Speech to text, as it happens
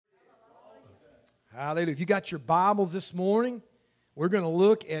Hallelujah. If you got your Bibles this morning, we're going to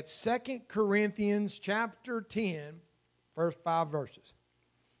look at 2 Corinthians chapter 10, first 5 verses.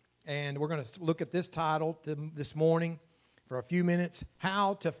 And we're going to look at this title this morning for a few minutes,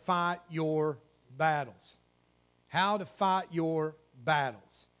 How to Fight Your Battles. How to fight your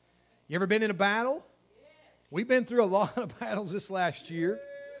battles. You ever been in a battle? We've been through a lot of battles this last year.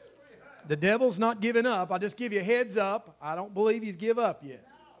 The devil's not giving up. I'll just give you a heads up. I don't believe he's give up yet.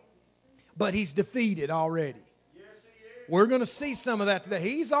 But he's defeated already. We're going to see some of that today.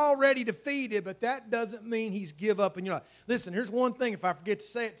 He's already defeated, but that doesn't mean he's give up in your life. Listen, here's one thing, if I forget to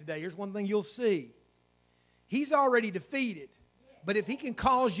say it today, here's one thing you'll see. He's already defeated, but if he can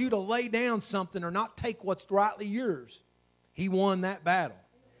cause you to lay down something or not take what's rightly yours, he won that battle.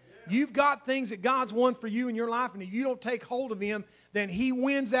 You've got things that God's won for you in your life, and if you don't take hold of him, then he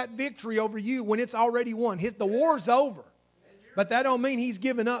wins that victory over you when it's already won. The war's over. But that don't mean he's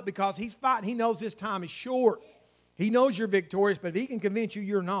given up, because he's fighting. He knows his time is short. He knows you're victorious, but if he can convince you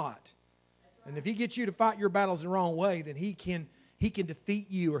you're not, and if he gets you to fight your battles the wrong way, then he can defeat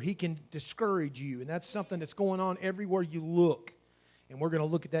you, or he can discourage you. And that's something that's going on everywhere you look. And we're going to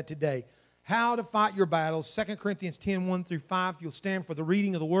look at that today. How to fight your battles. 2 Corinthians 10, 1 through 5. You'll stand for the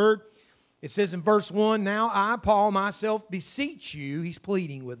reading of the word. It says in verse 1, Now I, Paul, myself beseech you, he's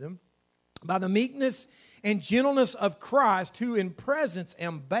pleading with them, by the meekness and gentleness of Christ, who in presence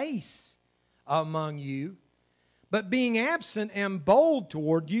am base among you, but being absent am bold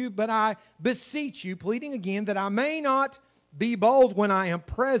toward you. But I beseech you, pleading again, that I may not be bold when I am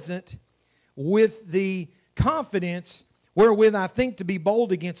present, with the confidence wherewith I think to be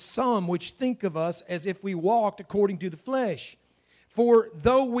bold against some which think of us as if we walked according to the flesh. For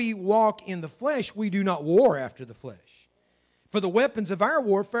though we walk in the flesh, we do not war after the flesh. For the weapons of our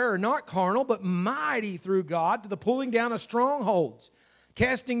warfare are not carnal, but mighty through God to the pulling down of strongholds,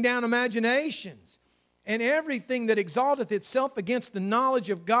 casting down imaginations, and everything that exalteth itself against the knowledge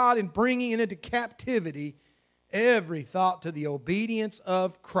of God, and bringing it into captivity every thought to the obedience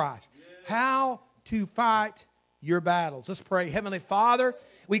of Christ. How to fight your battles. Let's pray. Heavenly Father,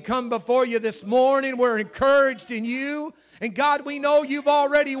 we come before you this morning. We're encouraged in you. And God, we know you've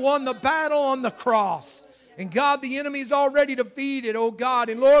already won the battle on the cross. And God, the enemy's already defeated, oh God.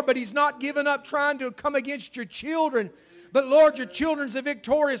 And Lord, but he's not given up trying to come against your children. But Lord, your children's are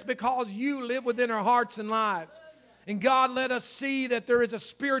victorious because you live within our hearts and lives. And God, let us see that there is a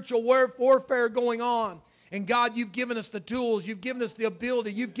spiritual warfare going on. And God, you've given us the tools. You've given us the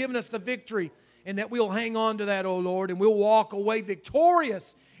ability. You've given us the victory. And that we'll hang on to that, oh Lord. And we'll walk away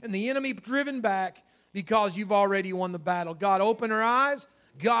victorious. And the enemy driven back because you've already won the battle. God, open our eyes.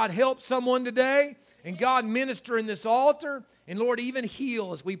 God, help someone today. And God, minister in this altar. And Lord, even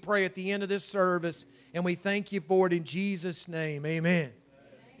heal as we pray at the end of this service. And we thank you for it in Jesus' name. Amen.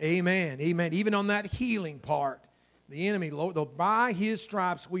 Amen. Amen. Even on that healing part, the enemy, Lord, by his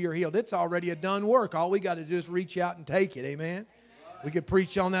stripes we are healed. It's already a done work. All we got to do is reach out and take it. Amen. We could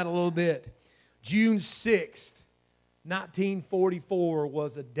preach on that a little bit. June 6th, 1944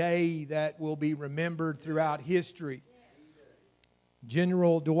 was a day that will be remembered throughout history.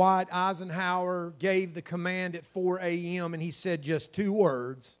 General Dwight Eisenhower gave the command at 4 a.m. and he said just 2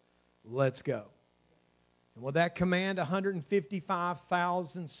 words, let's go. And with that command,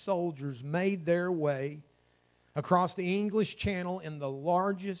 155,000 soldiers made their way across the English Channel in the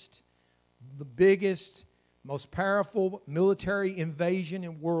largest, the biggest, most powerful military invasion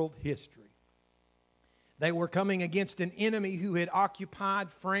in world history. They were coming against an enemy who had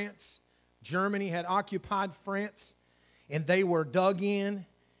occupied France. Germany had occupied France. And they were dug in,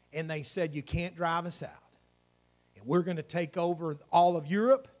 and they said, you can't drive us out. And we're going to take over all of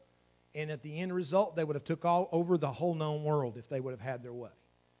Europe. And at the end result, they would have took all over the whole known world if they would have had their way.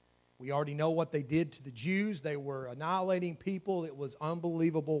 We already know what they did to the Jews. They were annihilating people. It was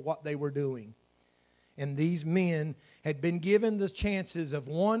unbelievable what they were doing. And these men had been given the chances of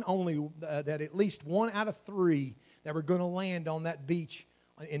that at least 1 out of 3 that were going to land on that beach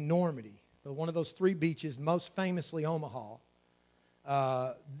in Normandy. One of those 3 beaches, most famously Omaha.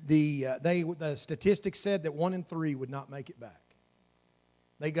 The statistics said that 1 in 3 would not make it back.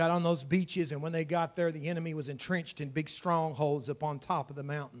 They got on those beaches, and when they got there, the enemy was entrenched in big strongholds up on top of the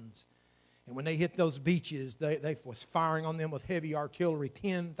mountains. And when they hit those beaches, they was firing on them with heavy artillery.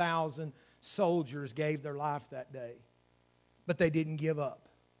 10,000 soldiers gave their life that day. But they didn't give up.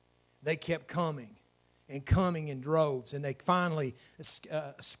 They kept coming and coming in droves. And they finally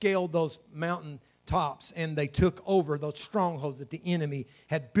scaled those mountain tops, and they took over those strongholds that the enemy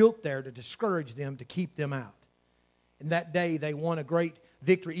had built there to discourage them, to keep them out. And that day they won a great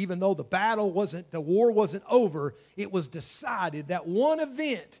victory. Even though the war wasn't over, it was decided that one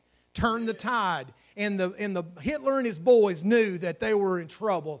event turned the tide. And the Hitler and his boys knew that they were in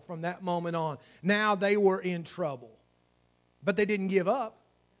trouble from that moment on. Now they were in trouble. But they didn't give up.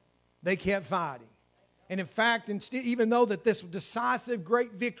 They kept fighting. And in fact, even though that this decisive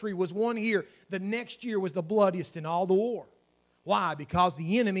great victory was won here, the next year was the bloodiest in all the war. Why? Because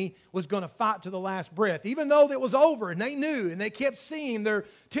the enemy was going to fight to the last breath. Even though it was over, and they knew, and they kept seeing their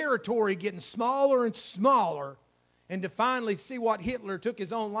territory getting smaller and smaller. And to finally see what Hitler took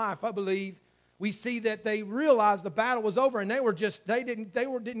his own life, I believe, we see that they realized the battle was over, and they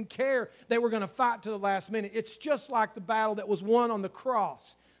didn't care. They were going to fight to the last minute. It's just like the battle that was won on the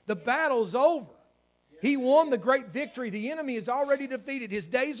cross. The battle's over. He won the great victory. The enemy is already defeated. His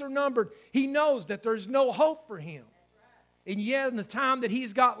days are numbered. He knows that there's no hope for him. And yet in the time that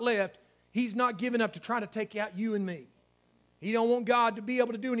he's got left, he's not giving up to try to take out you and me. He don't want God to be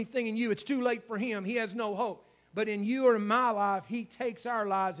able to do anything in you. It's too late for him. He has no hope. But in you or in my life, he takes our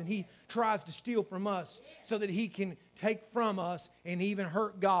lives and he tries to steal from us so that he can take from us and even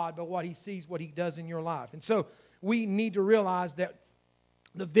hurt God by what he sees, what he does in your life. And so we need to realize that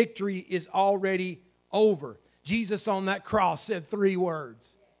the victory is already over. Jesus on that cross said 3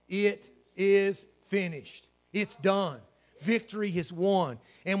 words. It is finished. It's done. Victory is won.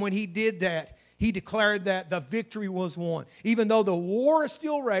 And when he did that, he declared that the victory was won. Even though the war is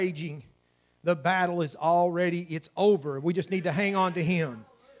still raging, the battle is it's over. We just need to hang on to him.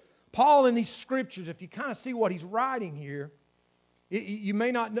 Paul in these scriptures, if you kind of see what he's writing here, you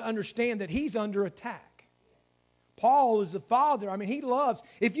may not understand that he's under attack. Paul is the father. I mean, he loves.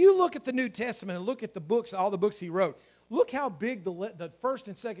 If you look at the New Testament and look at the books, all the books he wrote, look how big the 1st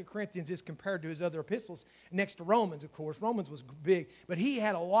and 2nd Corinthians is compared to his other epistles. Next to Romans, of course. Romans was big. But he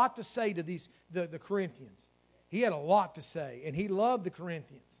had a lot to say to the Corinthians. He had a lot to say. And he loved the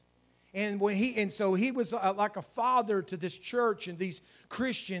Corinthians. And so he was like a father to this church and these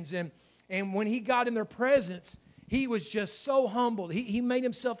Christians. And when he got in their presence, he was just so humbled. He made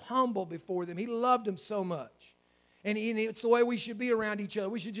himself humble before them. He loved them so much. And it's the way we should be around each other.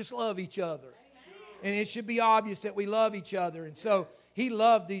 We should just love each other. And it should be obvious that we love each other. And so he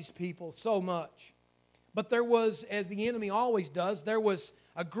loved these people so much. But there was, as the enemy always does, there was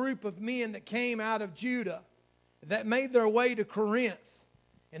a group of men that came out of Judah that made their way to Corinth.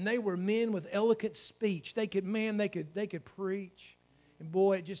 And they were men with eloquent speech. They could preach. And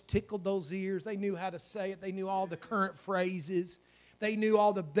boy, it just tickled those ears. They knew how to say it. They knew all the current phrases. They knew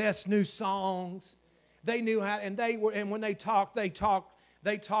all the best new songs. They knew how, and when they talked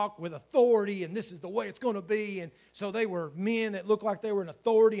with authority, and this is the way it's going to be. And so they were men that looked like they were in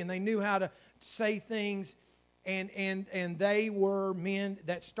authority, and they knew how to say things. And they were men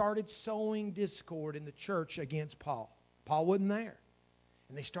that started sowing discord in the church against Paul. Paul wasn't there.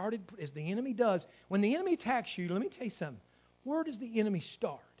 And they started, as the enemy does. When the enemy attacks you, let me tell you something. Where does the enemy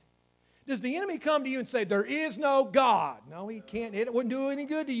start? Does the enemy come to you and say, there is no God? No, he can't. It wouldn't do any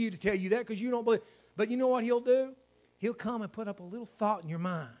good to you to tell you that because you don't believe. But you know what he'll do? He'll come and put up a little thought in your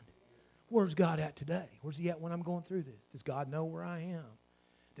mind. Where's God at today? Where's he at when I'm going through this? Does God know where I am?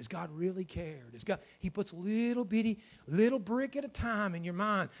 Does God really care? He puts little brick at a time in your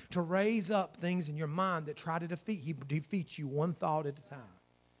mind to raise up things in your mind that try to defeat. He defeats you one thought at a time.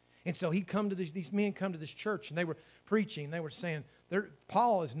 And so these men come to this church, and they were preaching. They were saying,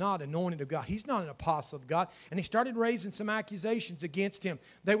 Paul is not anointed of God. He's not an apostle of God. And they started raising some accusations against him.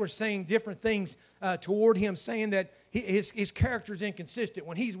 They were saying different things toward him, saying that his character is inconsistent.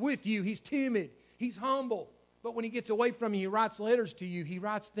 When he's with you, he's timid. He's humble. But when he gets away from you, he writes letters to you. He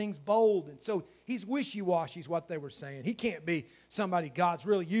writes things bold. And so he's wishy-washy is what they were saying. He can't be somebody God's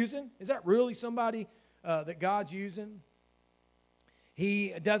really using. Is that really somebody that God's using?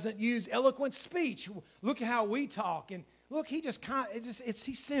 He doesn't use eloquent speech. Look at how we talk. And look, he's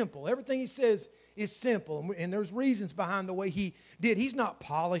simple. Everything he says is simple. And there's reasons behind the way he did. He's not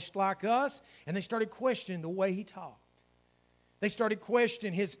polished like us. And they started questioning the way he talked. They started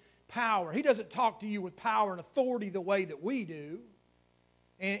questioning his power. He doesn't talk to you with power and authority the way that we do.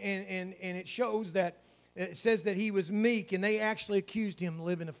 And it shows that it says that he was meek, and they actually accused him of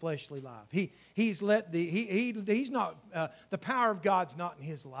living a fleshly life. He's not the power of God's not in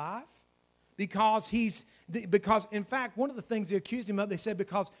his life because in fact one of the things they accused him of, they said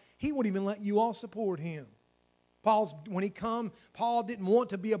because he wouldn't even let you all support him. When he come, Paul didn't want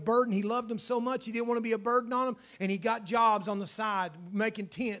to be a burden. He loved them so much, he didn't want to be a burden on them. And he got jobs on the side, making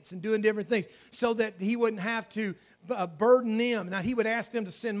tents and doing different things so that he wouldn't have to burden them. Now, he would ask them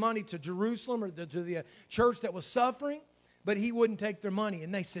to send money to Jerusalem or to the church that was suffering, but he wouldn't take their money.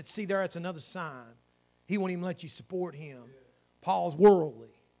 And they said, see, that's another sign. He won't even let you support him. Paul's worldly.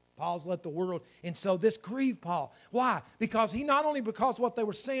 Paul's let the world. And so this grieved Paul. Why? Because because what they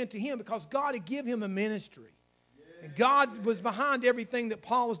were saying to him, because God had given him a ministry. And God was behind everything that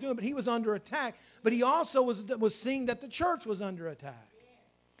Paul was doing, but he was under attack. But he also was seeing that the church was under attack.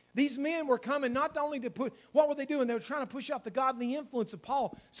 These men were coming not only to what were they doing? They were trying to push out the godly influence of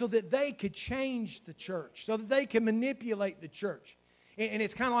Paul so that they could change the church, so that they could manipulate the church. And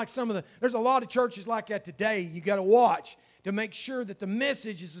it's kind of like there's a lot of churches like that today you got to watch to make sure that the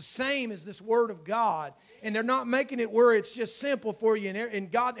message is the same as this Word of God. And they're not making it where it's just simple for you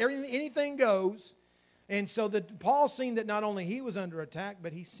and God, anything goes. And so Paul's seen that not only he was under attack,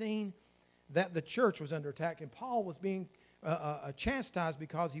 but he's seen that the church was under attack. And Paul was being chastised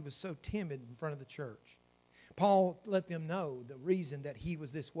because he was so timid in front of the church. Paul let them know the reason that he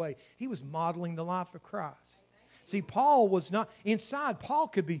was this way. He was modeling the life of Christ. See, Paul was not, inside, Paul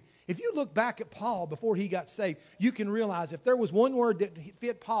could be, if you look back at Paul before he got saved, you can realize if there was one word that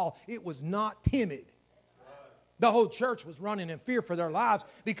fit Paul, it was not timid. The whole church was running in fear for their lives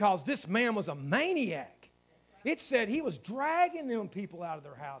because this man was a maniac. It said he was dragging them people out of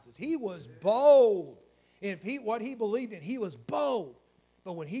their houses. He was bold. And what he believed in, he was bold.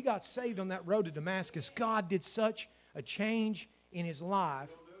 But when he got saved on that road to Damascus, God did such a change in his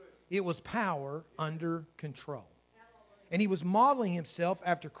life. It was power under control. And he was modeling himself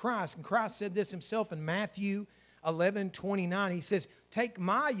after Christ. And Christ said this himself in Matthew 11:29. He says, "Take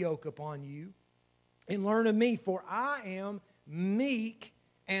my yoke upon you and learn of me, for I am meek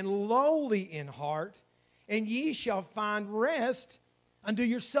and lowly in heart, and ye shall find rest unto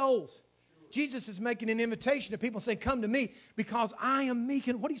your souls." Jesus is making an invitation to people saying, come to me because I am meek.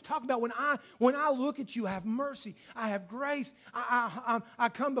 And what he's talking about, when I look at you, I have mercy, I have grace. I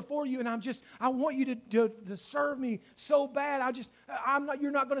come before you and I want you to serve me so bad.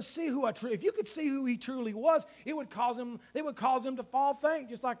 You're not going to see who I truly, if you could see who he truly was, it would cause him to fall faint,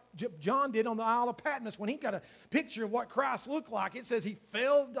 just like John did on the Isle of Patmos when he got a picture of what Christ looked like. It says he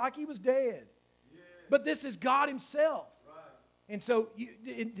fell like he was dead. Yeah. But this is God himself. And so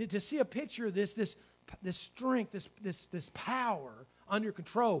to see a picture of this strength, this power under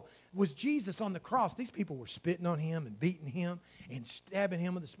control was Jesus on the cross. These people were spitting on him and beating him and stabbing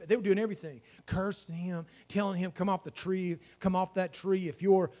him with the spit. They were doing everything, cursing him, telling him, come off that tree, if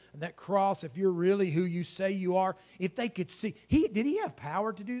you're that cross, if you're really who you say you are. If they could see, did he have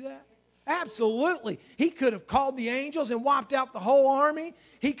power to do that? Absolutely. He could have called the angels and wiped out the whole army.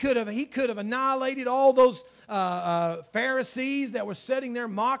 He could have annihilated all those Pharisees that were sitting there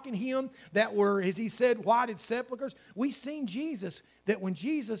mocking him, that were, as he said, whited sepulchres. We've seen Jesus, that when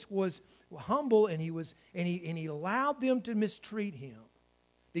Jesus was humble and he allowed them to mistreat him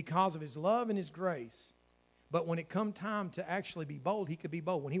because of his love and his grace. But when it come time to actually be bold, he could be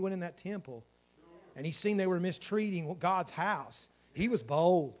bold. When he went in that temple and he seen they were mistreating God's house, he was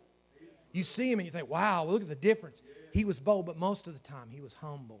bold. You see him and you think, wow, look at the difference. He was bold, but most of the time he was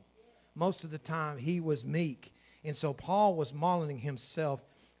humble. Most of the time he was meek. And so Paul was modeling himself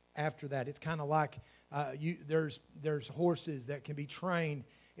after that. It's kind of like there's horses that can be trained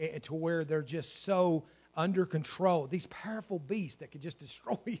to where they're just so under control. These powerful beasts that could just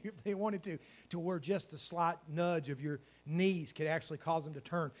destroy you if they wanted to where just a slight nudge of your knees could actually cause them to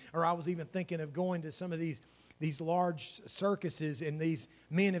turn. Or I was even thinking of going to some of these large circuses, and these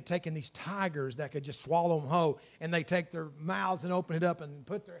men have taken these tigers that could just swallow them whole, and they take their mouths and open it up and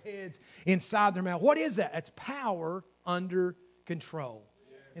put their heads inside their mouth. What is that? That's power under control.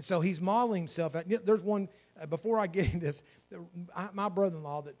 Yeah. And so he's modeling himself. There's one, before I get into this, my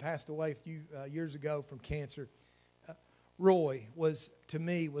brother-in-law that passed away a few years ago from cancer, Roy was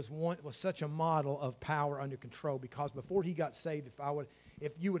such a model of power under control, because before he got saved,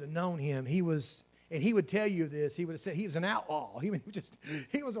 if you would have known him, and he would tell you this. He would have said he was an outlaw.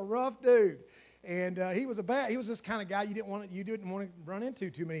 He was a rough dude, and he was this kind of guy you didn't want to run into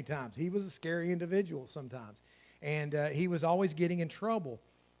too many times. He was a scary individual sometimes, and he was always getting in trouble.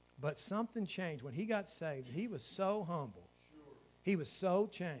 But something changed when he got saved. He was so humble. Sure. He was so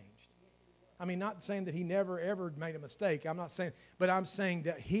changed. I mean, not saying that he never ever made a mistake. I'm not saying, but I'm saying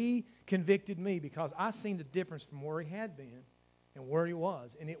that he convicted me because I seen the difference from where he had been and where he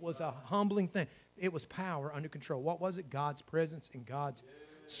was. And it was a humbling thing. It was power under control. What was it? God's presence and God's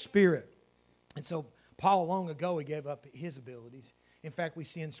Spirit. And so Paul, long ago, he gave up his abilities. In fact, we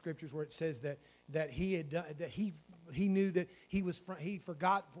see in scriptures where it says that he had done, that he knew that he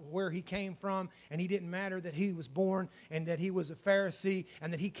forgot where he came from, and he didn't matter that he was born and that he was a Pharisee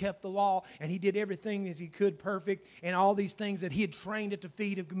and that he kept the law and he did everything as he could perfect and all these things that he had trained at the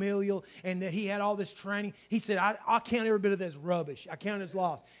feet of Gamaliel and that he had all this training. He said, I count every bit of this rubbish. I count it as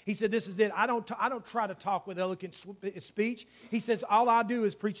loss. He said, this is it. I don't try to talk with eloquent speech. He says, all I do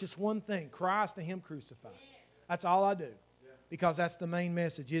is preach this one thing, Christ and Him crucified. That's all I do, because that's the main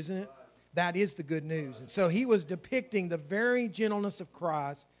message, isn't it? That is the good news. And so he was depicting the very gentleness of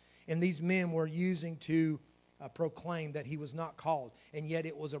Christ, and these men were using to proclaim that he was not called. And yet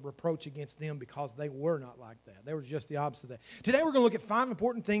it was a reproach against them because they were not like that. They were just the opposite of that. Today we're going to look at 5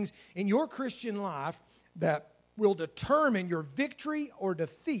 important things in your Christian life that will determine your victory or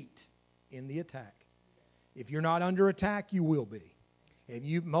defeat in the attack. If you're not under attack, you will be.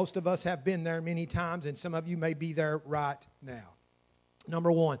 And most of us have been there many times, and some of you may be there right now.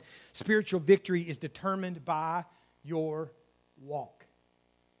 Number 1, spiritual victory is determined by your walk.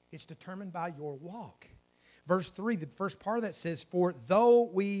 It's determined by your walk. Verse 3, the first part of that says, for though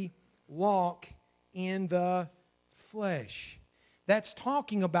we walk in the flesh. That's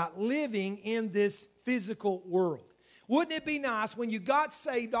talking about living in this physical world. Wouldn't it be nice when you got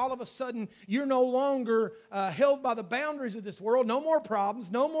saved, all of a sudden you're no longer held by the boundaries of this world, no more problems,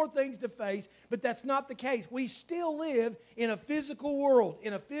 no more things to face, but that's not the case. We still live in a physical world,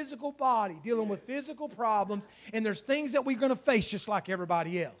 in a physical body, dealing with physical problems, and there's things that we're going to face just like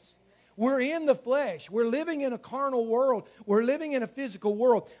everybody else. We're in the flesh. We're living in a carnal world. We're living in a physical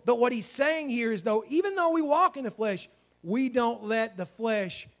world. But what he's saying here is, even though we walk in the flesh, we don't let the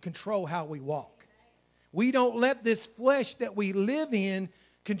flesh control how we walk. We don't let this flesh that we live in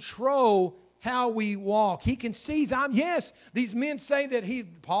control how we walk. He concedes, these men say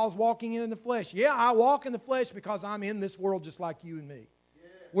that Paul's walking in the flesh. Yeah, I walk in the flesh because I'm in this world just like you and me. Yeah.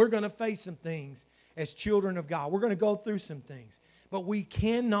 We're going to face some things as children of God. We're going to go through some things. But we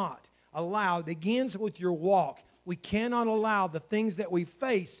cannot allow, it begins with your walk. We cannot allow the things that we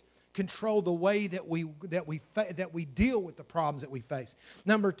face control the way that we deal with the problems that we face.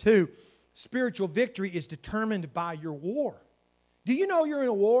 Number 2, spiritual victory is determined by your war. Do you know you're in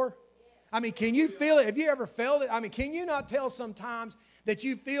a war? I mean, can you feel it? Have you ever felt it? I mean, can you not tell sometimes that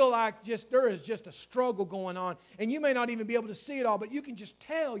you feel like there is just a struggle going on, and you may not even be able to see it all, but you can just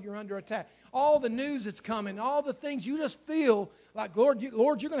tell you're under attack. All the news that's coming, all the things, you just feel like, Lord, you're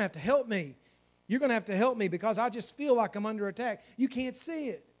going to have to help me. You're going to have to help me because I just feel like I'm under attack. You can't see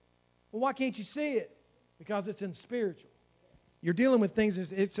it. Well, why can't you see it? Because it's in spiritual. You're dealing with things.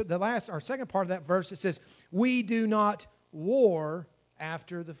 It's the second part of that verse. It says, we do not war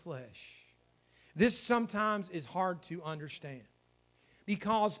after the flesh. This sometimes is hard to understand.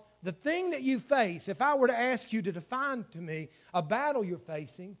 Because the thing that you face, if I were to ask you to define to me a battle you're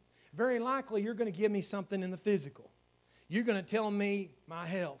facing, very likely you're going to give me something in the physical. You're going to tell me my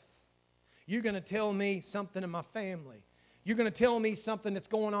health. You're going to tell me something in my family. You're going to tell me something that's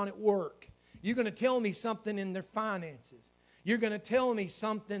going on at work. You're going to tell me something in their finances. You're going to tell me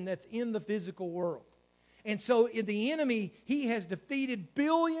something that's in the physical world. And so the enemy, he has defeated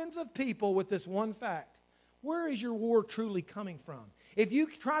billions of people with this one fact. Where is your war truly coming from? If you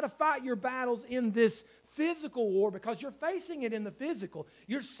try to fight your battles in this physical war, because you're facing it in the physical,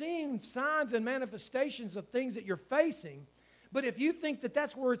 you're seeing signs and manifestations of things that you're facing. But if you think that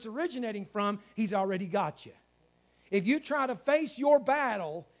that's where it's originating from, he's already got you. If you try to face your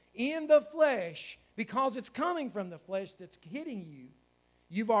battle in the flesh, because it's coming from the flesh that's hitting you,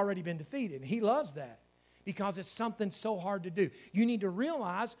 you've already been defeated. And he loves that because it's something so hard to do. You need to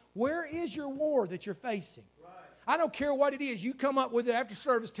realize, where is your war that you're facing? Right. I don't care what it is. You come up with it after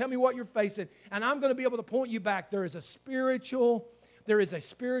service. Tell me what you're facing, and I'm going to be able to point you back. There is a spiritual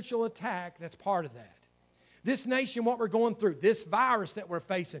attack that's part of that. This nation, what we're going through, this virus that we're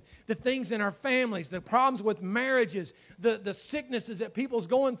facing, the things in our families, the problems with marriages, the sicknesses that people's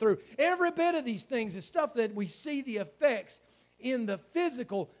going through, every bit of these things is stuff that we see the effects in the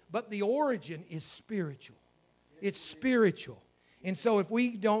physical, but the origin is spiritual. It's spiritual. And so if we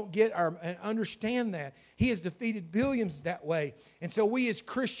don't get and understand that, he has defeated billions that way. And so we as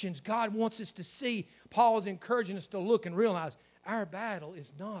Christians, God wants us to see, Paul is encouraging us to look and realize our battle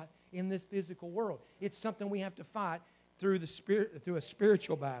is not in this physical world. It's something we have to fight through a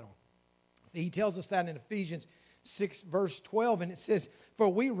spiritual battle. He tells us that in Ephesians 6, verse 12, and it says, for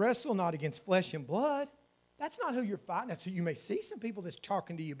we wrestle not against flesh and blood. That's not who you're fighting. That's who you may see some people that's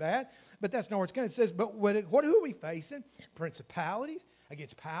talking to you bad, but that's not where it's going. It says, but who are we facing? Principalities,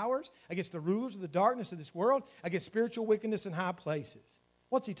 against powers, against the rulers of the darkness of this world, against spiritual wickedness in high places.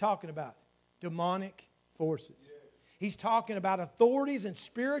 What's he talking about? Demonic forces. Yeah. He's talking about authorities in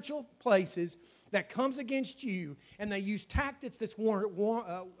spiritual places that comes against you, and they use tactics that's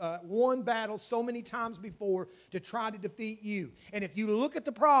won battles so many times before to try to defeat you. And if you look at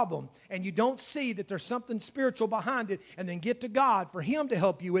the problem and you don't see that there's something spiritual behind it and then get to God for Him to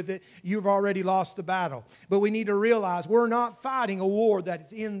help you with it, you've already lost the battle. But we need to realize we're not fighting a war that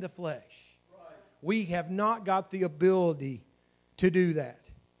is in the flesh. Right. We have not got the ability to do that.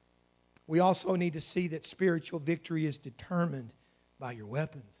 We also need to see that spiritual victory is determined by your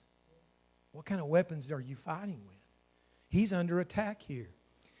weapons. What kind of weapons are you fighting with? He's under attack here.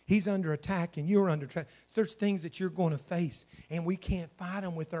 He's under attack and you're under attack. There's things that you're going to face and we can't fight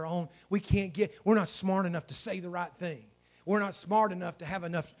them with our own. We're not smart enough to say the right thing. We're not smart enough to have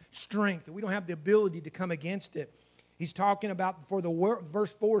enough strength. We don't have the ability to come against it. He's talking about,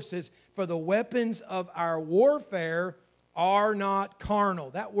 verse 4 says, for the weapons of our warfare are not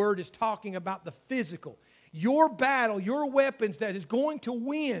carnal. That word is talking about the physical. Your battle, your weapons that is going to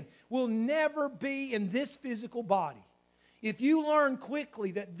win will never be in this physical body. If you learn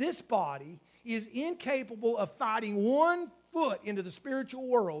quickly that this body is incapable of fighting 1 foot into the spiritual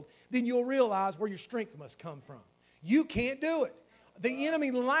world, then you'll realize where your strength must come from. You can't do it. The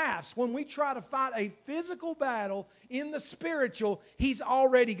enemy laughs when we try to fight a physical battle in the spiritual. He's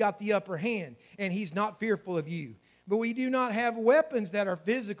already got the upper hand, and he's not fearful of you. But we do not have weapons that are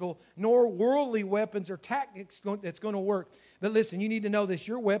physical, nor worldly weapons or tactics that's going to work. But listen, you need to know this.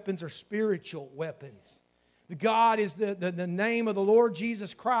 Your weapons are spiritual weapons. God is the name of the Lord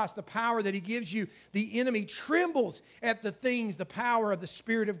Jesus Christ, the power that He gives you. The enemy trembles at the power of the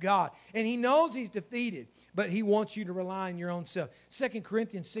Spirit of God. And he knows he's defeated, but he wants you to rely on your own self. 2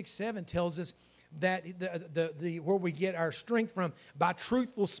 Corinthians 6:7 tells us that where we get our strength from by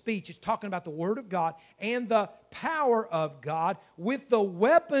truthful speech. It's talking about the Word of God and the power of God with the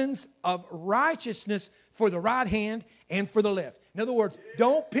weapons of righteousness for the right hand and for the left. In other words,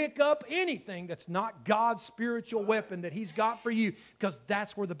 don't pick up anything that's not God's spiritual weapon that He's got for you, because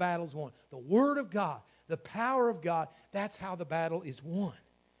that's where the battle's won. The Word of God, the power of God, that's how the battle is won.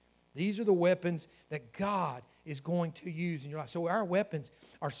 These are the weapons that God is going to use in your life. So our weapons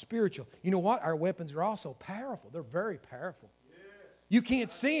are spiritual. You know what? Our weapons are also powerful. They're very powerful. You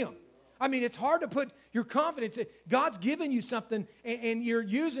can't see them. I mean, it's hard to put your confidence in. God's given you something, and you're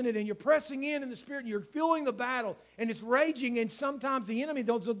using it, and you're pressing in the Spirit, and you're feeling the battle, and it's raging, and sometimes the enemy,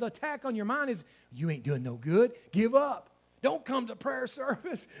 the attack on your mind is, you ain't doing no good. Give up. Don't come to prayer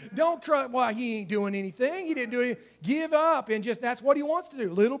service. Don't try, well, he ain't doing anything. He didn't do anything. Give up, and just that's what he wants to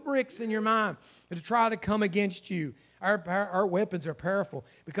do. Little bricks in your mind to try to come against you. Our weapons are powerful,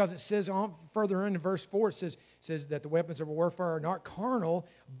 because it says further in verse 4, it says that the weapons of warfare are not carnal,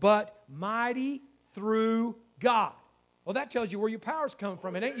 but mighty through God. Well, that tells you where your power's come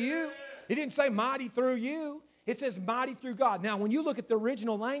from. It ain't you. It didn't say mighty through you. It says mighty through God. Now, when you look at the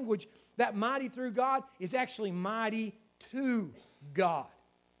original language, that mighty through God is actually mighty to God.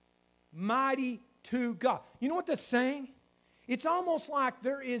 Mighty to God. You know what that's saying? It's almost like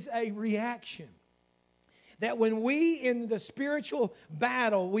there is a reaction. That when we, in the spiritual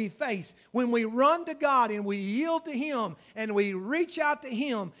battle we face, when we run to God and we yield to Him and we reach out to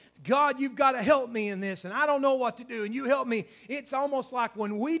Him, God, you've got to help me in this, and I don't know what to do, and you help me. It's almost like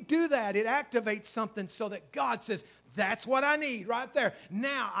when we do that, it activates something so that God says, that's what I need right there.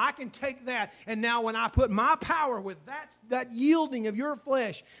 Now I can take that, and now when I put my power with that yielding of your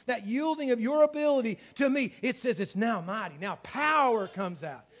flesh, that yielding of your ability to me, it says it's now mighty. Now power comes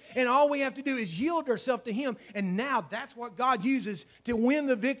out. And all we have to do is yield ourselves to Him. And now that's what God uses to win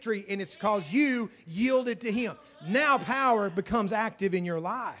the victory. And it's because you yielded to Him. Now power becomes active in your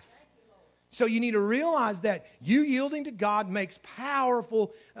life. So you need to realize that you yielding to God makes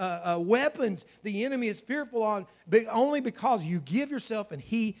powerful weapons. The enemy is fearful on only because you give yourself and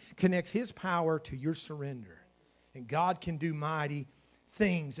He connects His power to your surrender. And God can do mighty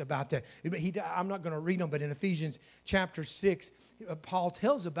things about that. I'm not going to read them, but in Ephesians chapter 6, Paul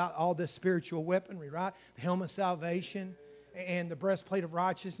tells about all this spiritual weaponry, right? The helmet of salvation and the breastplate of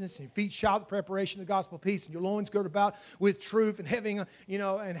righteousness, and your feet shod with the preparation of the gospel of peace, and your loins girded about with truth, and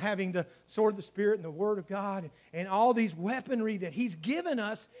having the sword of the Spirit and the Word of God, and all these weaponry that He's given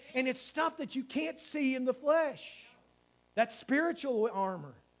us, and it's stuff that you can't see in the flesh. That's spiritual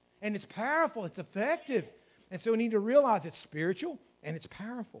armor, and it's powerful, it's effective, and so we need to realize it's spiritual and it's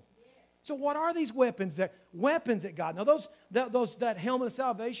powerful. So what are these weapons that God? Now that helmet of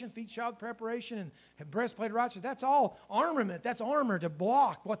salvation, feet shod with preparation, and breastplate of righteousness, that's all armament. That's armor to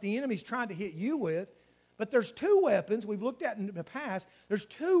block what the enemy's trying to hit you with. But there's two weapons we've looked at in the past. There's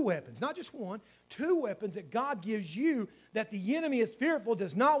two weapons, not just one, two weapons that God gives you that the enemy is fearful,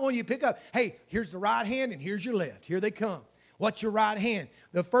 does not want you to pick up. Hey, here's the right hand and here's your left. Here they come. What's your right hand?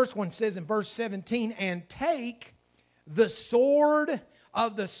 The first one says in verse 17, and take the sword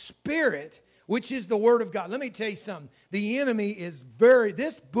of the Spirit, which is the Word of God. Let me tell you something. The enemy is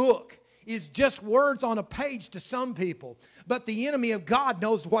this book is just words on a page to some people. But the enemy of God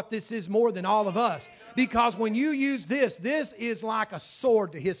knows what this is more than all of us. Because when you use this is like a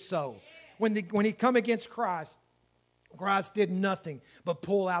sword to his soul. When he come against Christ, Christ did nothing but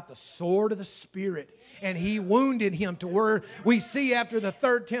pull out the sword of the Spirit. And he wounded him to where we see after the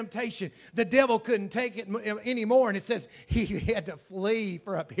third temptation, the devil couldn't take it anymore. And it says he had to flee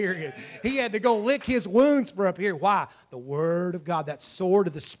for a period. He had to go lick his wounds for a period. Why? The Word of God, that sword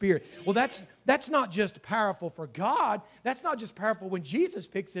of the Spirit. Well, that's not just powerful for God. That's not just powerful when Jesus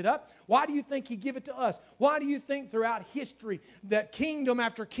picks it up. Why do you think he give it to us? Why do you think throughout history that kingdom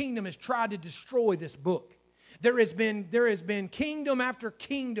after kingdom has tried to destroy this book? There has been kingdom after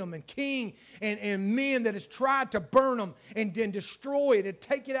kingdom and king and men that has tried to burn them and destroy it and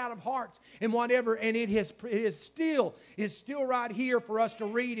take it out of hearts and whatever. And it is still right here for us to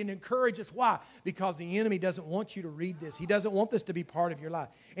read and encourage us. Why? Because the enemy doesn't want you to read this. He doesn't want this to be part of your life.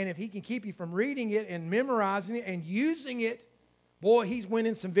 And if he can keep you from reading it and memorizing it and using it, boy, he's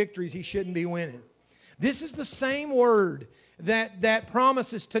winning some victories he shouldn't be winning. This is the same word that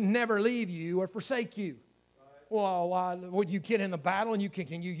promises to never leave you or forsake you. Well, would you get in the battle and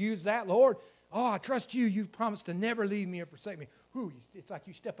can you use that, Lord? Oh, I trust you. You've promised to never leave me or forsake me. Whew, it's like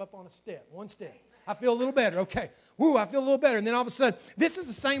you step up on a step, one step. I feel a little better. Okay. Woo, I feel a little better. And then all of a sudden, this is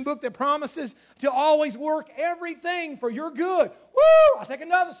the same book that promises to always work everything for your good. Woo, I take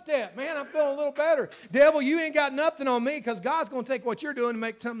another step. Man, I'm feeling a little better. Devil, you ain't got nothing on me because God's going to take what you're doing and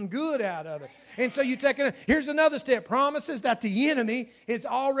make something good out of it. And so here's another step. Promises that the enemy is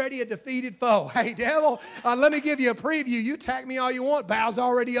already a defeated foe. Hey, devil, let me give you a preview. You attack me all you want. Battle's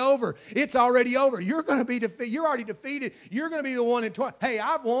already over. It's already over. You're going to be defeated. You're already defeated. You're going to be the one in hey,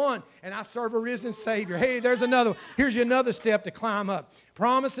 I've won, and I serve a risen Savior. Hey, there's another. Here's another step to climb up.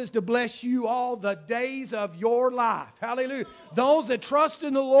 Promises to bless you all the days of your life. Hallelujah. Those that trust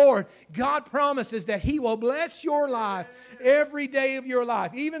in the Lord, God promises that he will bless your life every day of your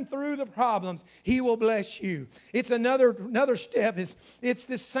life. Even through the problems, he will bless you. It's another step. It's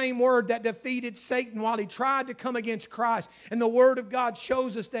this same word that defeated Satan while he tried to come against Christ. And the Word of God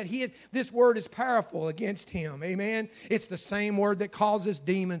shows us that this word is powerful against him. Amen. It's the same word that causes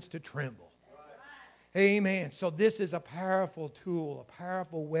demons to tremble. Amen. So this is a powerful tool, a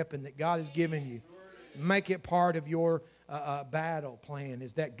powerful weapon that God has given you. Make it part of your battle plan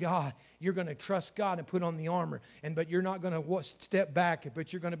is that God, you're going to trust God and put on the armor. But you're not going to step back,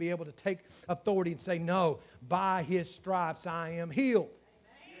 but you're going to be able to take authority and say, no, by his stripes I am healed.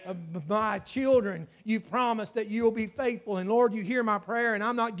 My children, you promised that you will be faithful. And Lord, you hear my prayer and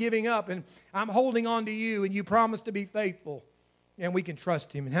I'm not giving up and I'm holding on to you and you promised to be faithful. And we can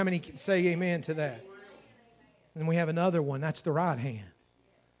trust him. And how many can say amen to that? And we have another one. That's the right hand.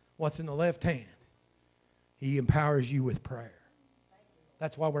 What's in the left hand? He empowers you with prayer.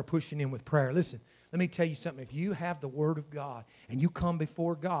 That's why we're pushing him with prayer. Listen, let me tell you something. If you have the Word of God and you come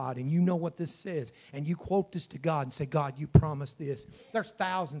before God and you know what this says and you quote this to God and say, God, you promised this. There's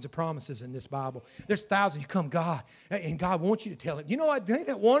thousands of promises in this Bible. There's thousands. You come, God, and God wants you to tell him. You know what? Ain't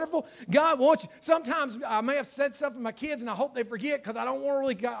that wonderful? God wants you. Sometimes I may have said something to my kids and I hope they forget because I don't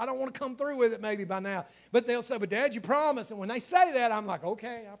want to come through with it maybe by now. But they'll say, but Dad, you promised. And when they say that, I'm like,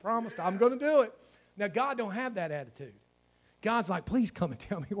 okay, I promised. I'm going to do it. Now, God don't have that attitude. God's like, please come and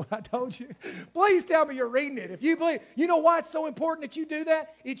tell me what I told you. Please tell me you're reading it. If you believe, you know why it's so important that you do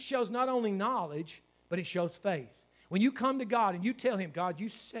that? It shows not only knowledge, but it shows faith. When you come to God and you tell him, God, you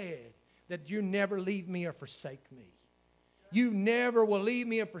said that you never leave me or forsake me. You never will leave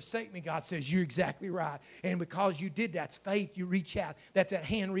me or forsake me. God says, you're exactly right. And because you did, that's faith. You reach out. That's that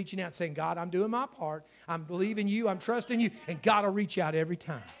hand reaching out saying, God, I'm doing my part. I'm believing you. I'm trusting you. And God will reach out every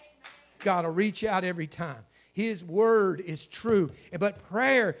time. God will reach out every time. His word is true. But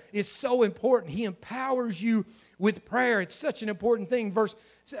prayer is so important. He empowers you with prayer. It's such an important thing. Verse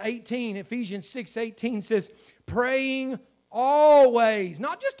 18, Ephesians 6:18 says, praying always,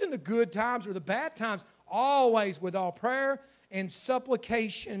 not just in the good times or the bad times, always with all prayer and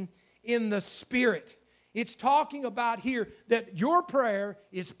supplication in the Spirit. It's talking about here that your prayer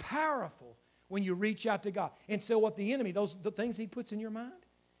is powerful when you reach out to God. And so what the enemy, the things he puts in your mind,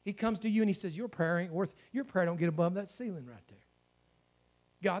 he comes to you and he says, your prayer don't get above that ceiling right there.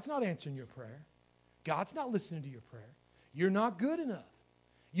 God's not answering your prayer. God's not listening to your prayer. You're not good enough.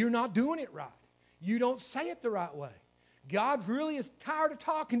 You're not doing it right. You don't say it the right way. God really is tired of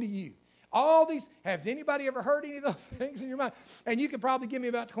talking to you. All these, has anybody ever heard any of those things in your mind? And you could probably give me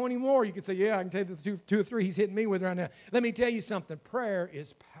about 20 more. You could say, yeah, I can tell you the two or three he's hitting me with right now. Let me tell you something. Prayer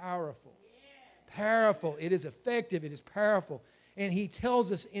is powerful. Powerful. It is effective. It is powerful. And he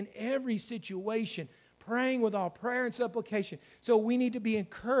tells us in every situation, praying with all prayer and supplication. So we need to be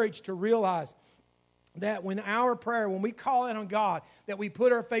encouraged to realize that when our prayer, when we call out on God, that we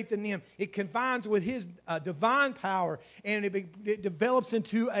put our faith in Him, it combines with His divine power, and it develops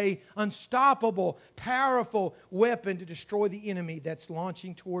into an unstoppable, powerful weapon to destroy the enemy that's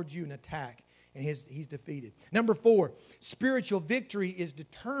launching towards you an attack, and he's defeated. Number 4, spiritual victory is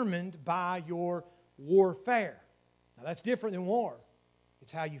determined by your warfare. Now that's different than war.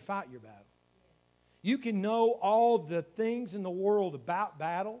 It's how you fight your battle. You can know all the things in the world about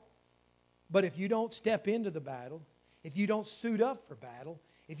battle, but if you don't step into the battle, if you don't suit up for battle,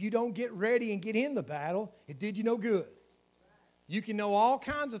 if you don't get ready and get in the battle, it did you no good. You can know all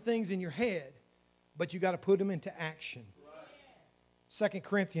kinds of things in your head, but you got to put them into action. 2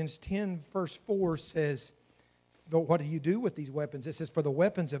 Corinthians 10 verse 4 says, what do you do with these weapons? It says, for the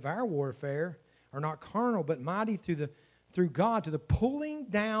weapons of our warfare are not carnal, but mighty through God to the pulling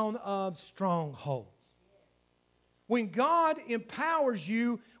down of strongholds. When God empowers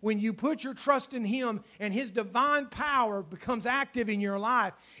you, when you put your trust in Him and His divine power becomes active in your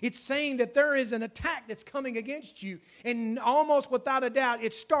life, it's saying that there is an attack that's coming against you. And almost without a doubt,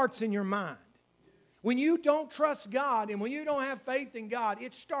 it starts in your mind. When you don't trust God and when you don't have faith in God,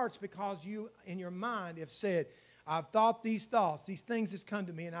 it starts because you, in your mind, have said, I've thought these thoughts, these things has come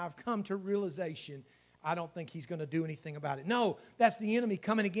to me, and I've come to realization I don't think He's going to do anything about it. No, that's the enemy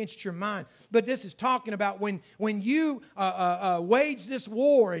coming against your mind. But this is talking about when you wage this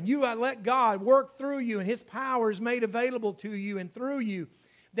war and you let God work through you and His power is made available to you and through you,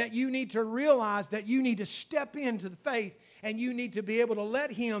 that you need to realize that you need to step into the faith and you need to be able to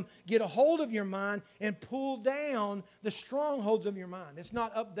let Him get a hold of your mind and pull down the strongholds of your mind. It's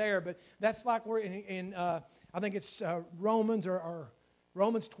not up there, but that's like we're in I think it's Romans or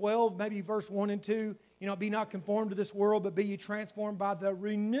Romans 12, maybe verse 1 and 2. Be not conformed to this world, but be ye transformed by the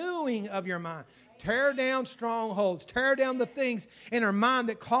renewing of your mind. Tear down strongholds. Tear down the things in our mind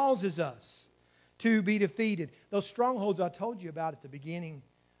that causes us to be defeated. Those strongholds I told you about at the beginning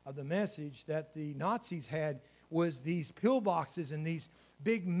of the message that the Nazis had was these pillboxes and these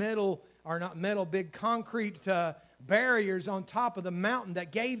big metal, or not metal, big concrete barriers on top of the mountain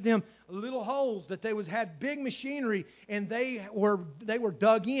that gave them little holes that had big machinery, and they were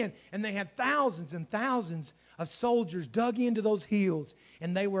dug in, and they had thousands and thousands of soldiers dug into those hills,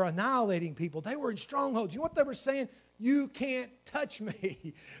 and they were annihilating people. They were in strongholds. You know what they were saying? You can't touch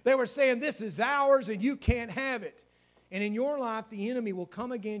me. They were saying this is ours and you can't have it. And in your life, the enemy will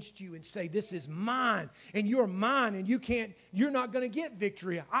come against you and say, this is mine, and you're mine, and you're not going to get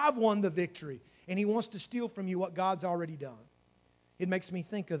victory. I've won the victory. And he wants to steal from you what God's already done. It makes me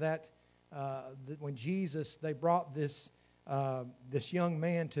think of that when they brought this young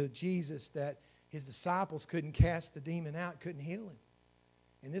man to Jesus, that his disciples couldn't cast the demon out, couldn't heal him.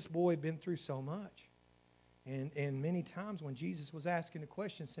 And this boy had been through so much. And many times when Jesus was asking a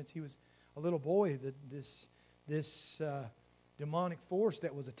question, since he was a little boy, this demonic force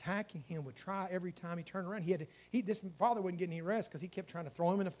that was attacking him would try every time he turned around. This father wouldn't get any rest because he kept trying to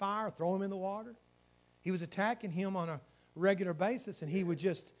throw him in the fire, throw him in the water. He was attacking him on a regular basis, and he was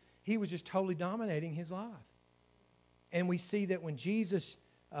just totally dominating his life. And we see that when Jesus,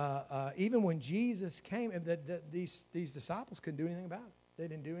 even when Jesus came, these disciples couldn't do anything about it. They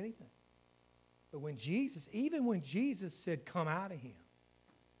didn't do anything. But even when Jesus said, "Come out of him,"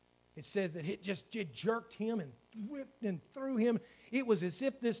 it says that it jerked him and whipped and threw him. It was as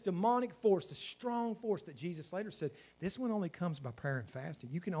if this demonic force, the strong force that Jesus later said, this one only comes by prayer and fasting.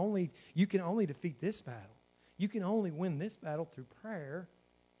 You can only defeat this battle. You can only win this battle through prayer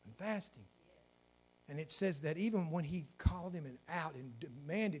and fasting. And it says that even when he called him out and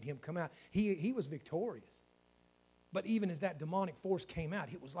demanded him come out, he was victorious. But even as that demonic force came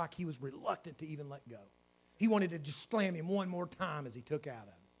out, it was like he was reluctant to even let go. He wanted to just slam him one more time as he took out of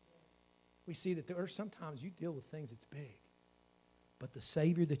him. We see that there are sometimes you deal with things that's big. But the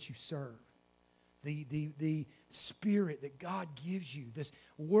Savior that you serve, the Spirit that God gives you, this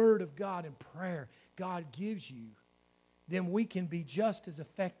Word of God and prayer God gives you, then we can be just as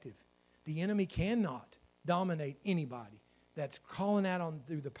effective. The enemy cannot dominate anybody that's calling out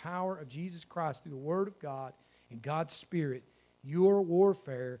through the power of Jesus Christ, through the Word of God and God's Spirit. Your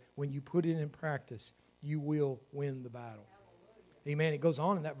warfare, when you put it in practice, you will win the battle. Amen. It goes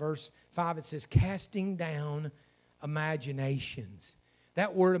on in that verse 5. It says, casting down imaginations.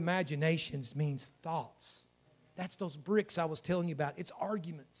 That word imaginations means thoughts. That's those bricks I was telling you about. It's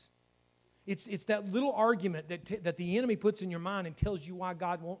arguments. It's that little argument that the enemy puts in your mind and tells you why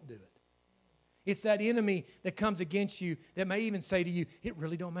God won't do it. It's that enemy that comes against you that may even say to you, it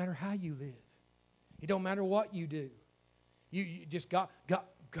really don't matter how you live. It don't matter what you do. You just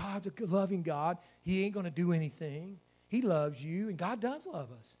God's a loving God. He ain't going to do anything. He loves you, and God does love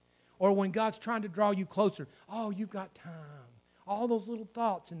us. Or when God's trying to draw you closer, oh, you've got time. All those little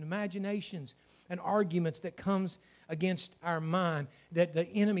thoughts and imaginations and arguments that comes against our mind, that the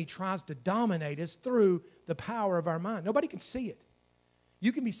enemy tries to dominate us through the power of our mind. Nobody can see it.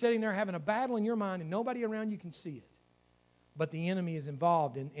 You can be sitting there having a battle in your mind and nobody around you can see it. But the enemy is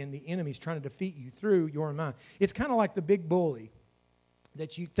involved, and the enemy is trying to defeat you through your mind. It's kind of like the big bully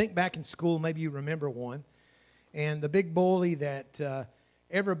that you think back in school, maybe you remember one, and the big bully that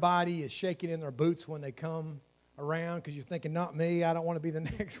everybody is shaking in their boots when they come around because you're thinking, not me, I don't want to be the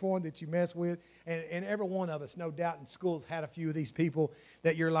next one that you mess with. And every one of us, no doubt, in schools had a few of these people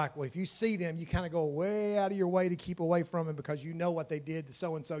that you're like, well, if you see them, you kind of go way out of your way to keep away from them because you know what they did to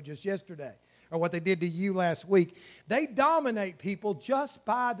so-and-so just yesterday or what they did to you last week. They dominate people just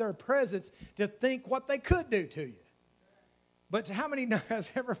by their presence to think what they could do to you. But how many has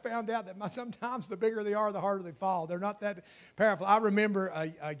ever found out that sometimes the bigger they are, the harder they fall? They're not that powerful. I remember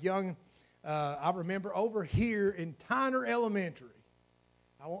I remember over here in Tyner Elementary,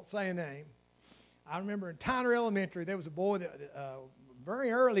 I won't say a name. I remember in Tyner Elementary, there was a boy that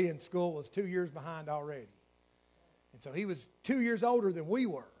very early in school was 2 years behind already. And so he was 2 years older than we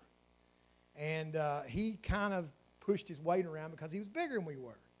were. And he kind of pushed his weight around because he was bigger than we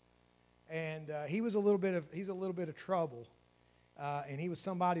were. And he's a little bit of trouble. And he was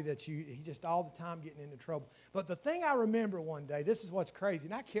somebody that he just all the time getting into trouble. But the thing I remember one day, this is what's crazy,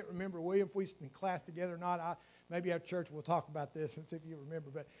 and I can't remember, William, if we was in class together or not. Maybe at church we'll talk about this and see if you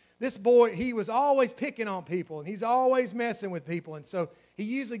remember. But this boy, he was always picking on people, and he's always messing with people. And so he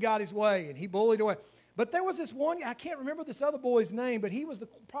usually got his way, and he bullied away. But there was this one, I can't remember this other boy's name, but he was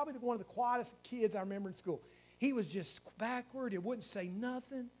probably one of the quietest kids I remember in school. He was just backward. He wouldn't say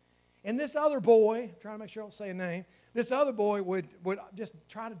nothing. And this other boy, I'm trying to make sure I don't say a name, this other boy would just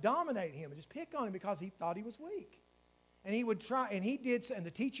try to dominate him and just pick on him because he thought he was weak. And he would try, and he did, and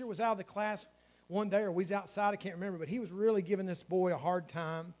the teacher was out of the class one day, or we was outside, I can't remember, but he was really giving this boy a hard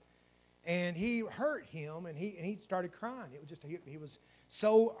time. And he hurt him, and he started crying. It was just, he was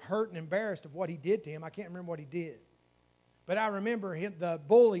so hurt and embarrassed of what he did to him, I can't remember what he did. But I remember the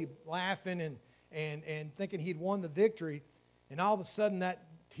bully laughing and thinking he'd won the victory, and all of a sudden that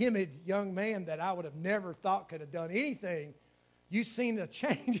timid young man that I would have never thought could have done anything, you seen the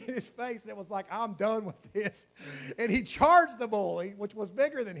change in his face that was like, I'm done with this. And he charged the bully, which was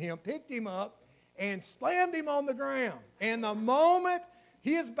bigger than him, picked him up, and slammed him on the ground. And the moment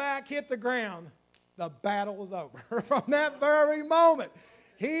his back hit the ground, the battle was over. From that very moment,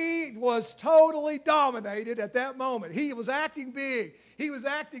 he was totally dominated at that moment. He was acting big. He was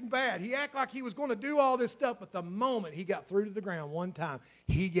acting bad. He acted like he was going to do all this stuff, but the moment he got through to the ground one time,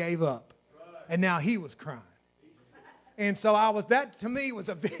 he gave up. And now he was crying. And so that to me was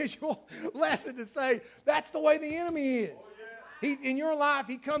a visual lesson to say, that's the way the enemy is. In your life,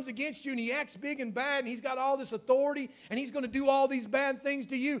 he comes against you and he acts big and bad and he's got all this authority and he's going to do all these bad things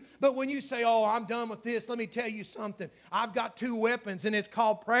to you. But when you say, oh, I'm done with this, let me tell you something. I've got two weapons, and it's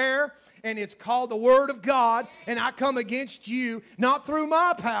called prayer and it's called the Word of God. And I come against you, not through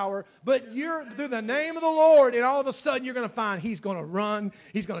my power, but through the name of the Lord. And all of a sudden you're going to find he's going to run,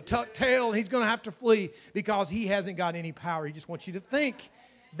 he's going to tuck tail, and he's going to have to flee because he hasn't got any power. He just wants you to think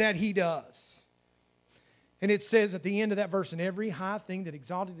that he does. And it says at the end of that verse, and every high thing that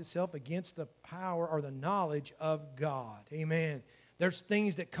exalted itself against the power or the knowledge of God. Amen. There's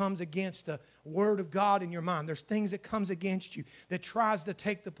things that comes against the Word of God in your mind. There's things that comes against you that tries to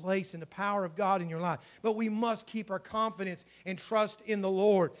take the place and the power of God in your life. But we must keep our confidence and trust in the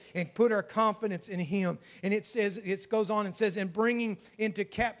Lord and put our confidence in Him. And it goes on and says, and bringing into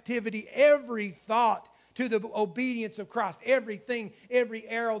captivity every thought to the obedience of Christ. Everything, every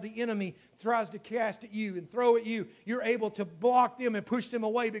arrow the enemy tries to cast at you and throw at you, you're able to block them and push them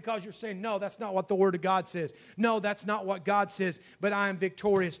away because you're saying, no, that's not what the Word of God says. No, that's not what God says, but I am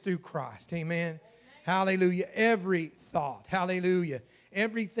victorious through Christ. Amen. Hallelujah. Every thought, hallelujah.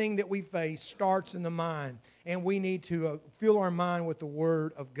 Everything that we face starts in the mind, and we need to fill our mind with the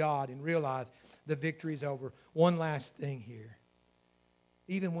Word of God and realize the victory is over. One last thing here.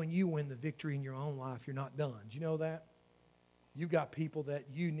 Even when you win the victory in your own life, you're not done. Do you know that? You've got people that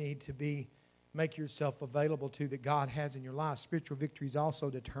you need to make yourself available to that God has in your life. Spiritual victory is also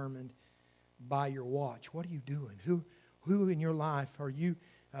determined by your watch. What are you doing? Who in your life are you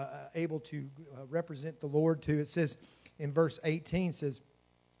able to represent the Lord to? It says in verse 18, says,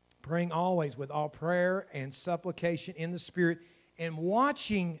 praying always with all prayer and supplication in the Spirit, and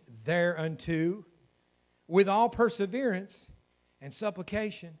watching thereunto with all perseverance and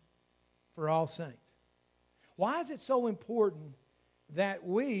supplication for all saints. Why is it so important that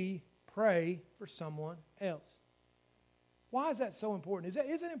we pray for someone else? Why is that so important?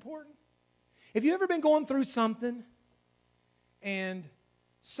 Is it important? Have you ever been going through something and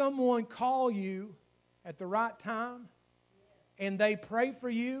someone call you at the right time and they pray for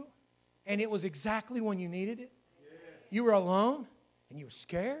you and it was exactly when you needed it? You were alone and you were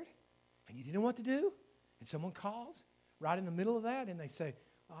scared and you didn't know what to do, and someone calls right in the middle of that and they say,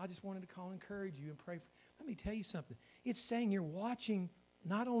 oh, I just wanted to call and encourage you and pray for you. Let me tell you something. It's saying you're watching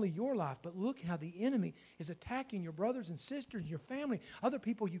not only your life, but look how the enemy is attacking your brothers and sisters, your family, other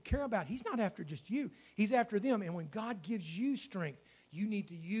people you care about. He's not after just you. He's after them. And when God gives you strength, you need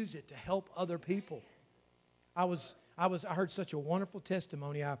to use it to help other people. I heard such a wonderful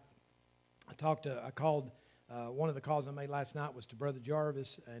testimony. I called, one of the calls I made last night was to Brother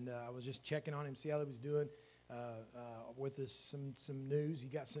Jarvis, and I was just checking on him, see how he was doing with this, some news. He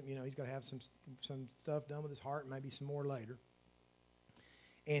got some, he's got to have some stuff done with his heart, and maybe some more later.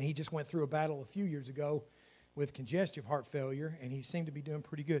 And he just went through a battle a few years ago with congestive heart failure, and he seemed to be doing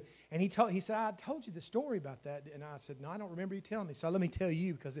pretty good. And he said, I told you the story about that. And I said, no, I don't remember you telling me. So let me tell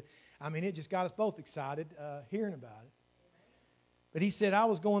you, because it just got us both excited hearing about it. But he said, I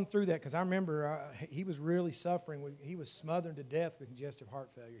was going through that because I remember he was really suffering. He was smothering to death with congestive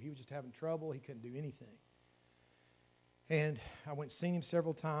heart failure. He was just having trouble. He couldn't do anything. And I went and seen him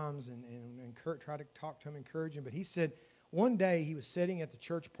several times and tried to talk to him, encourage him. But he said one day he was sitting at the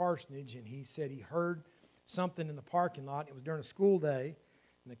church parsonage, and he said he heard something in the parking lot. It was during a school day,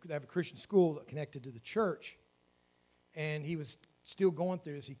 and they have a Christian school connected to the church. And he was still going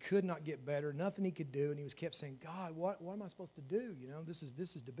through this. He could not get better, nothing he could do, and he kept saying, God, what am I supposed to do? This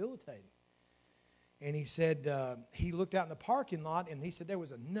is debilitating. And he said he looked out in the parking lot, and he said there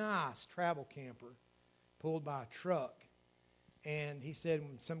was a nice travel camper pulled by a truck. And he said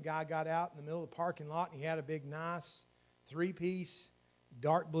when some guy got out in the middle of the parking lot, and he had a big, nice, three-piece,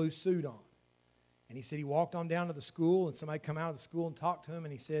 dark blue suit on. And he said he walked on down to the school, and somebody come out of the school and talked to him,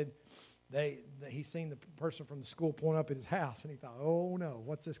 and he said he seen the person from the school pulling up at his house, and he thought, oh, no,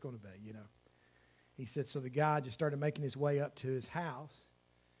 what's this going to be, He said, so the guy just started making his way up to his house,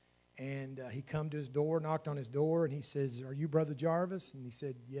 and he come to his door, knocked on his door, and he says, are you Brother Jarvis? And he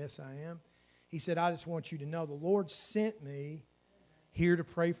said, yes, I am. He said, I just want you to know the Lord sent me here to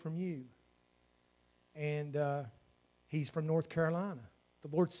pray from you. And he's from North Carolina.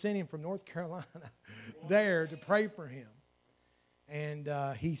 The Lord sent him from North Carolina there to pray for him. And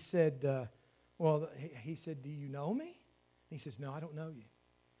he said, he said, do you know me? He says, no, I don't know you.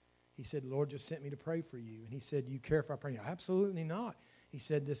 He said, the Lord just sent me to pray for you. And he said, do you care if I pray? Absolutely not. He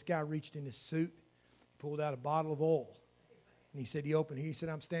said, this guy reached in his suit, pulled out a bottle of oil. And he said, he said,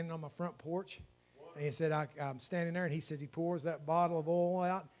 I'm standing on my front porch. And he said, I'm standing there. And he says, he pours that bottle of oil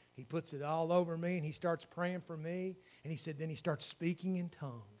out. He puts it all over me, and he starts praying for me. And he said, then he starts speaking in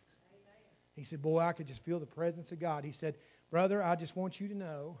tongues. Amen. He said, boy, I could just feel the presence of God. He said, brother, I just want you to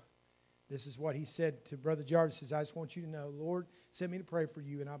know, this is what he said to Brother Jarvis. He says, I just want you to know, Lord sent me to pray for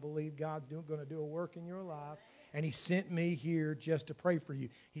you, and I believe God's going to do a work in your life. And he sent me here just to pray for you.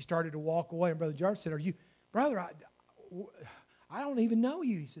 He started to walk away, and Brother Jarvis said, brother, I don't even know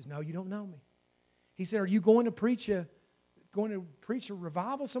you. He says, no, you don't know me. He said, are you going to preach a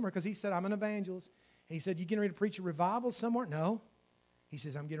revival somewhere? Because he said, I'm an evangelist. And he said, you getting ready to preach a revival somewhere? No. He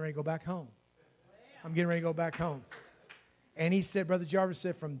says, I'm getting ready to go back home. I'm getting ready to go back home. And he said, Brother Jarvis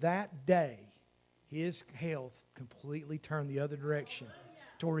said, from that day, his health completely turned the other direction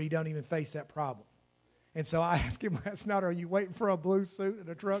to where he don't even face that problem. And so I asked him last night, are you waiting for a blue suit and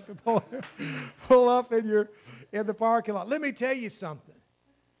a truck to pull up in the parking lot? Let me tell you something.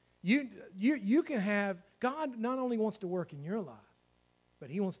 You can have, God not only wants to work in your life, but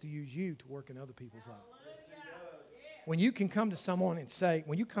he wants to use you to work in other people's lives. When you can come to someone and say,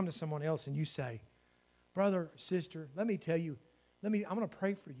 when you come to someone else and you say, brother, sister, let me tell you, I'm going to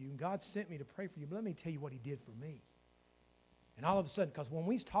pray for you. And God sent me to pray for you, but let me tell you what he did for me. And all of a sudden, because when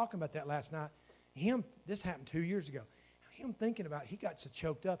we was talking about that last night, this happened 2 years ago. Him thinking about it, he got so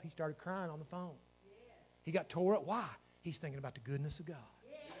choked up, he started crying on the phone. He got tore up. Why? He's thinking about the goodness of God.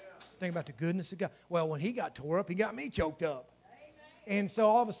 Thinking about the goodness of God. Well, when he got tore up, he got me choked up. And so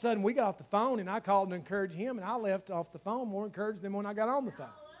all of a sudden, we got off the phone, and I called and encouraged him, and I left off the phone more encouraged than when I got on the phone.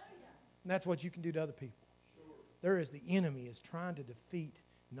 And that's what you can do to other people. The enemy is trying to defeat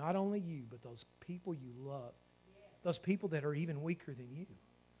not only you, but those people you love. Those people that are even weaker than you.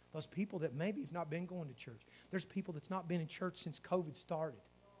 Those people that maybe have not been going to church. There's people that's not been in church since COVID started.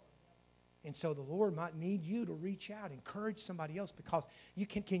 And so the Lord might need you to reach out, encourage somebody else, because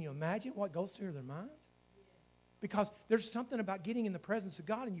can you imagine what goes through their minds? Because there's something about getting in the presence of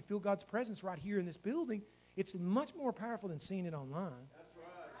God and you feel God's presence right here in this building. It's much more powerful than seeing it online. That's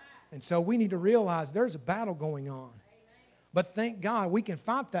right. And so we need to realize there's a battle going on. But thank God we can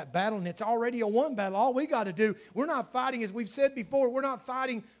fight that battle, and it's already a won battle. All we got to do, we're not fighting, as we've said before, we're not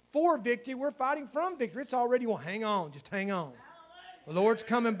fighting for victory. We're fighting from victory. It's already won. Hang on. Just hang on. The Lord's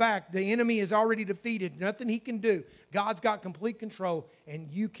coming back. The enemy is already defeated. Nothing he can do. God's got complete control, and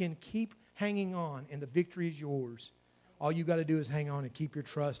you can keep hanging on, and the victory is yours. All you got to do is hang on and keep your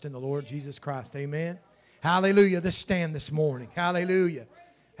trust in the Lord Jesus Christ. Amen. Hallelujah. Let's stand this morning. Hallelujah.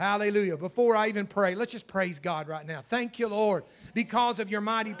 Hallelujah. Before I even pray, let's just praise God right now. Thank you, Lord, because of your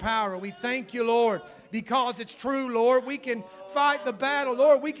mighty power. We thank you, Lord, because it's true, Lord. We can fight the battle,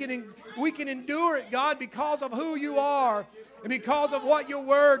 Lord. We can endure it, God, because of who you are and because of what your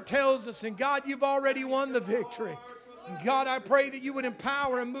word tells us. And God, you've already won the victory. And God, I pray that you would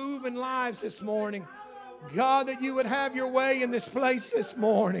empower and move in lives this morning. God, that you would have your way in this place this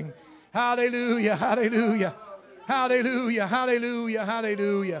morning. Hallelujah, hallelujah. Hallelujah, hallelujah,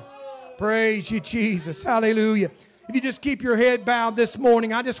 hallelujah. Praise you, Jesus. Hallelujah. If you just keep your head bowed this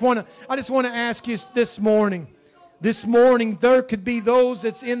morning, I just want to ask you this morning. This morning, there could be those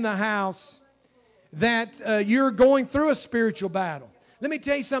that's in the house that you're going through a spiritual battle. Let me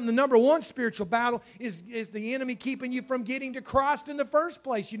tell you something. The number one spiritual battle is the enemy keeping you from getting to Christ in the first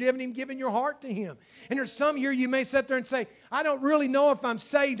place. You haven't even given your heart to Him. And there's some here you may sit there and say, I don't really know if I'm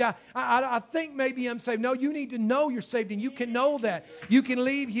saved. I think maybe I'm saved. No, you need to know you're saved, and you can know that. You can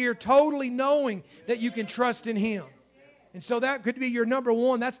leave here totally knowing that you can trust in Him. And so that could be your number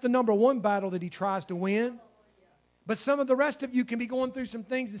one. That's the number one battle that he tries to win. But some of the rest of you can be going through some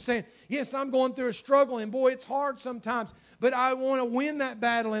things and saying, yes, I'm going through a struggle, and boy, it's hard sometimes. But I want to win that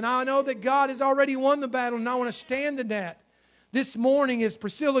battle, and I know that God has already won the battle, and I want to stand in that. This morning as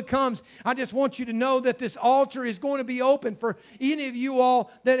Priscilla comes, I just want you to know that this altar is going to be open for any of you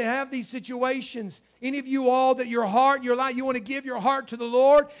all that have these situations. Any of you all that your heart, your life, you want to give your heart to the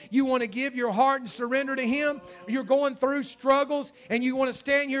Lord. You want to give your heart and surrender to Him. You're going through struggles and you want to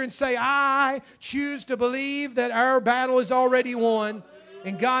stand here and say, I choose to believe that our battle is already won.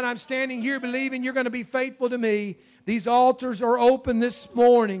 And God, I'm standing here believing you're going to be faithful to me. These altars are open this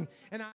morning. And